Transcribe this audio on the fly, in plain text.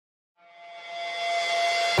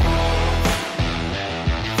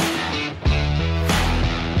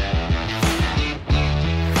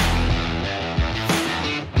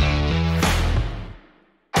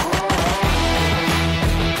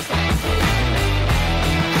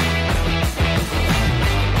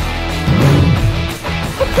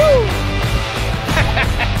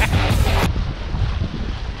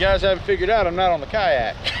guys haven't figured out, I'm not on the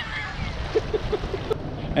kayak.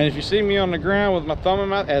 And if you see me on the ground with my thumb in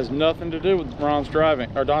my mouth, it has nothing to do with Ron's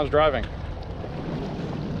driving, or Don's driving.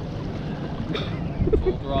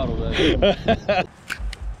 Full throttle, baby.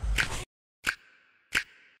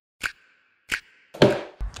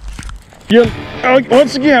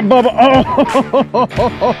 Once again, Bubba.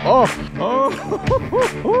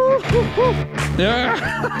 Yeah.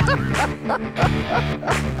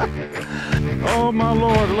 Oh my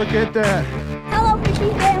Lord, look at that. Hello, fishy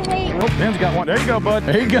family. Oh, Ben's got one. There you go, bud.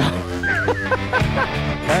 There you go.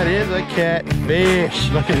 That is a catfish.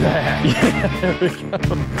 Look at that. Yeah, there we go.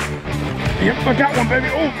 Yep, I got one, baby.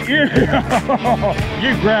 Oh, yeah.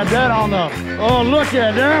 You grabbed that on the... Oh, look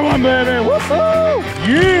at that one, baby. Woohoo!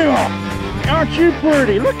 Yeah. Aren't you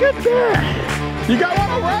pretty? Look at that. You got one?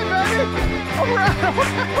 All right, baby. All right.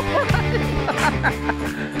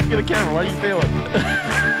 Get a camera. What are you feeling?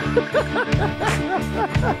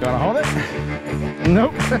 Gonna hold it?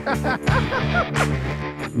 Nope.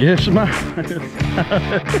 Yes, ma'am.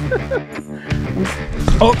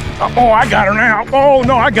 Oh, I got her now. Oh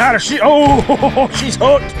no, I got her. She's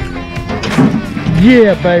hooked.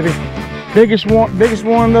 Yeah, baby. Biggest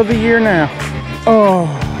one of the year now. Oh,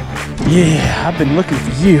 yeah. I've been looking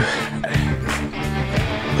for you.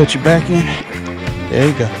 Put you back in. There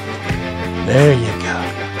you go. There you go.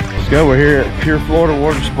 Let's go. We're here at Pure Florida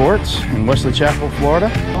Water Sports in Wesley Chapel, Florida.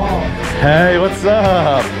 Hey, what's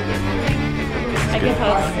up?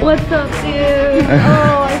 What's up, dude?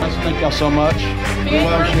 Oh, Thank y'all so much. Yep.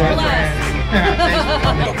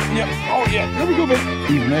 Oh yeah, there we go, baby.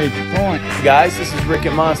 You made your point. Guys, this is Rick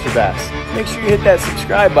at Monster Bass. Make sure you hit that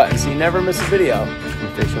subscribe button so you never miss a video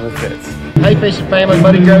from Fishing with Fitz. Hey fishing family,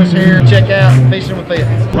 Buddy Gross here. Check out Fishing with Fitz.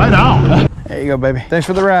 Right on. There you go, baby. Thanks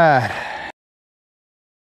for the ride.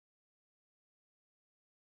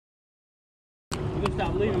 You can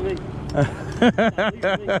stop leaving me.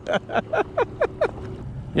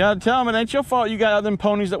 Yeah, tell them it ain't your fault you got them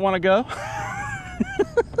ponies that want to go.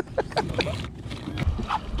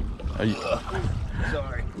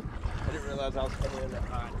 Sorry. I didn't realize I was coming in that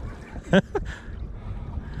high.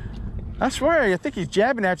 I swear, I think he's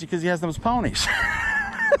jabbing at you because he has those ponies.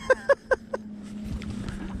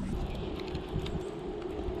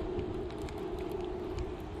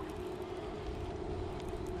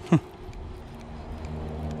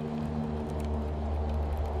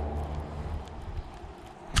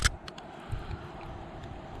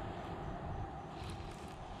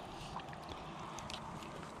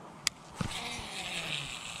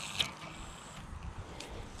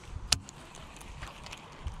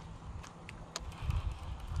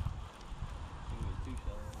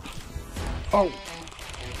 Oh.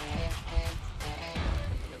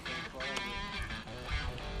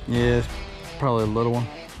 Yeah, it's probably a little one.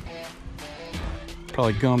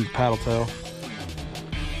 Probably gummed paddle tail.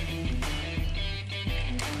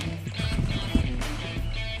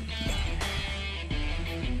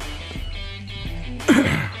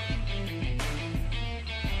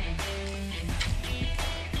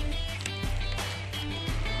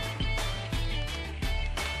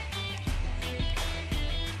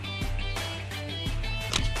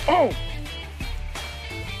 Oh!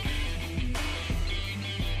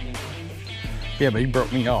 Yeah, but he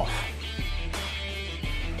broke me off.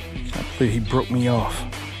 I can't believe he broke me off.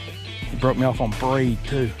 He broke me off on braid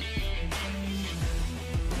too.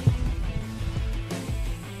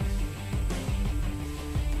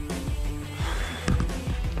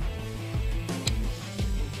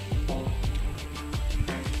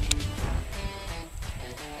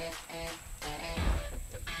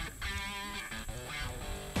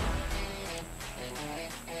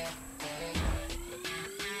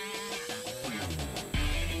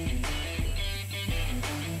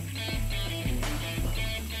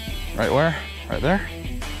 Right where? Right there?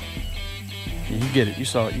 Yeah, you get it. You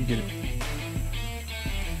saw it. You get it.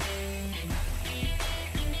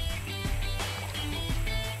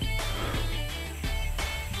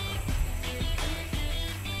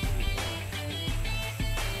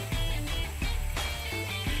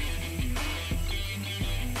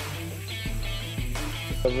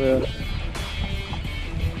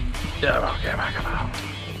 Yeah, okay, come on.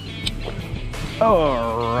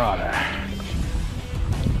 All right.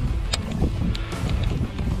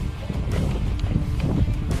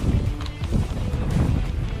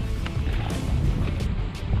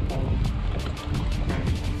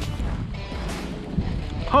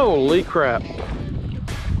 Holy crap.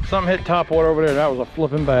 Something hit top water over there. That was a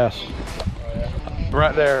flipping bass. Oh, yeah.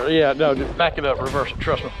 Right there. Yeah, no, just back it up. Reverse it.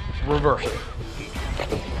 Trust me. Reverse it.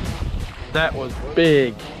 That was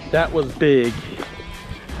big. That was big.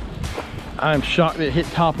 I am shocked it hit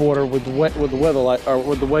top water with the weather like, or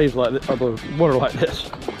with the waves like this, or the water like this.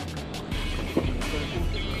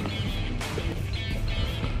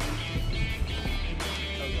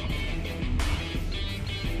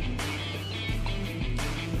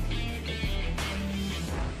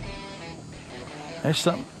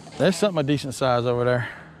 There's something a decent size over there.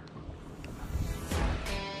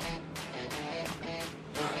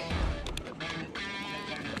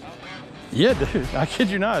 Yeah, dude, I kid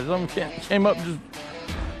you not. Something came up just.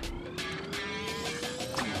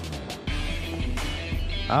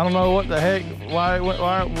 I don't know what the heck, why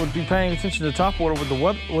I would be paying attention to top water with the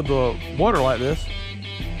water like this.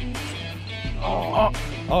 Oh,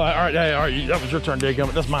 all right, that was your turn,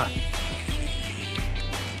 dadgummit. That's mine.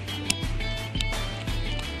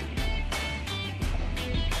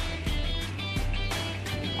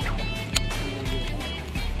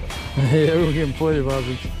 Yeah, we're getting plenty of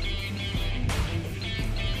objects.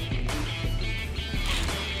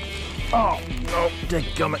 Oh, no,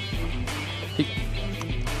 dadgummit.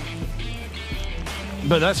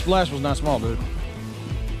 But that splash was not small, dude.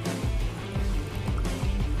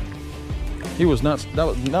 He was not,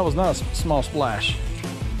 that was not a small splash.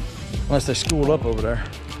 Unless they schooled up over there.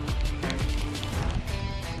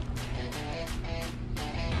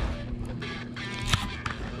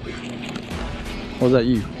 Was that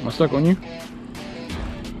you? Am I stuck on you?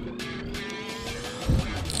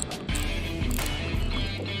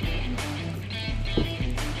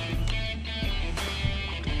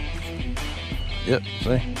 Yep,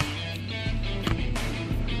 see?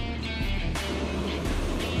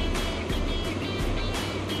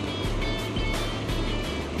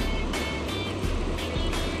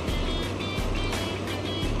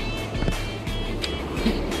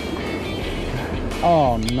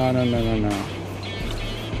 Oh, no.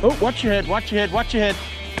 Oh, watch your head, watch your head, watch your head.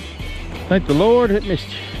 Thank the Lord it missed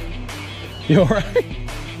you. You all right?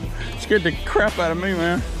 Scared the crap out of me,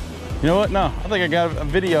 man. You know what? No, I think I got a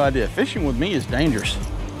video idea. Fishing with me is dangerous.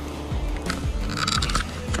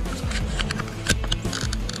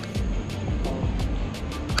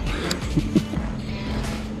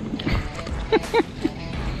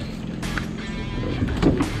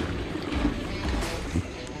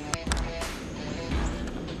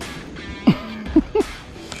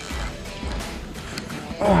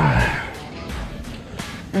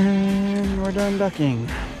 And we're done ducking.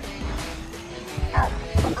 All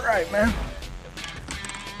right, man.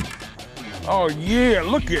 Oh yeah,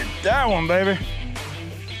 look at that one, baby.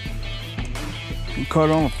 You caught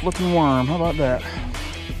on a flipping worm. How about that?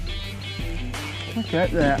 Look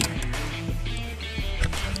at that.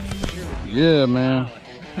 Yeah, man.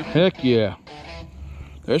 Heck yeah.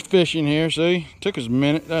 There's fish in here, see? Took us a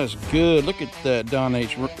minute. That's good. Look at that Don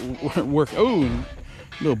H work. Oh, and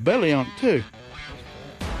a little belly on it too.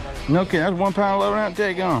 No kidding, that's 1 pound load out,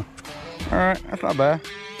 take on. All right, that's not bad.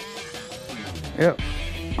 Yep,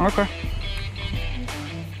 okay.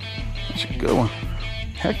 That's a good one.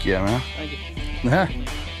 Heck yeah, man. Thank you.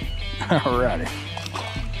 All righty.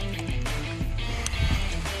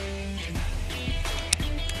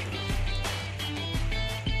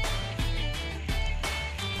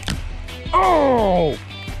 Oh!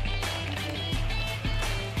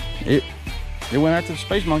 It went after the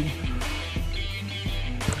space monkey.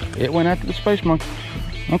 It went after the space monkey.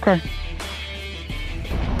 Okay.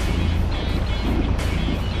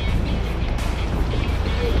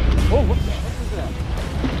 Oh, what is that?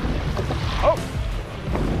 Oh!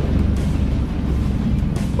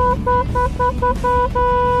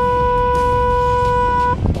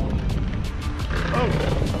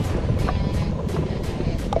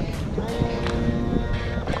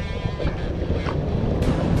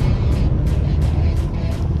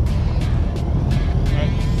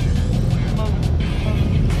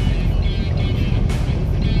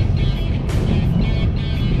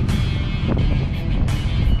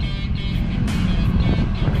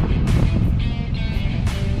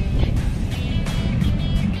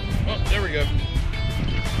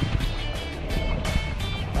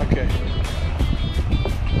 Okay.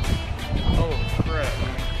 Oh crap.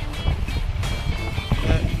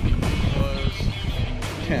 That was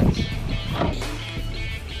tense.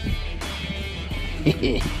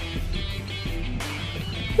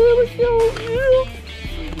 There we go.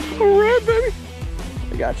 Yeah. All right, baby.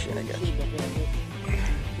 I got you. You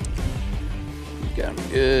got me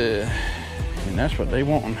good. And that's what they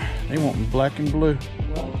want. They want black and blue.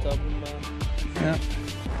 Yeah.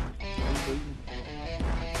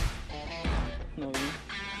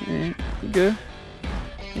 Yeah, you good?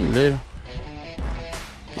 You little.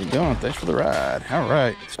 You going? Thanks for the ride. All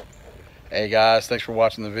right. Hey guys, thanks for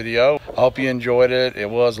watching the video. I hope you enjoyed it. It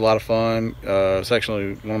was a lot of fun. It's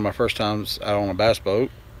actually one of my first times out on a bass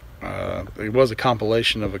boat. It was a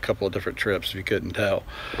compilation of a couple of different trips, if you couldn't tell.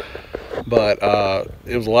 But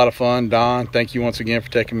it was a lot of fun. Don, thank you once again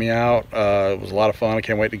for taking me out. It was a lot of fun. I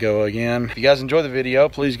can't wait to go again. If you guys enjoyed the video,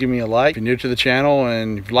 please give me a like. If you're new to the channel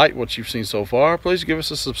and if you like what you've seen so far, please give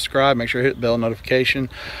us a subscribe. Make sure to hit the bell notification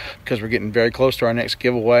because we're getting very close to our next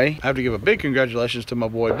giveaway. I have to give a big congratulations to my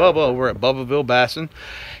boy Bubba over at BubbaVille Bassin.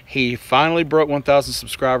 He finally broke 1,000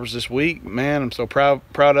 subscribers this week. Man, I'm so proud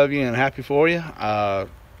of you and happy for you.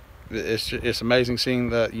 It's amazing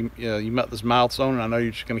seeing that you met this milestone, and I know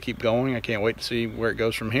you're just going to keep going. I can't wait to see where it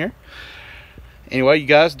goes from here. Anyway, you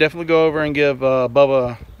guys definitely go over and give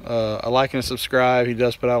Bubba a like and a subscribe. He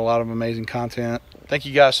does put out a lot of amazing content. Thank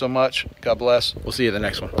you guys so much. God bless. We'll see you at the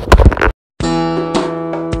next one.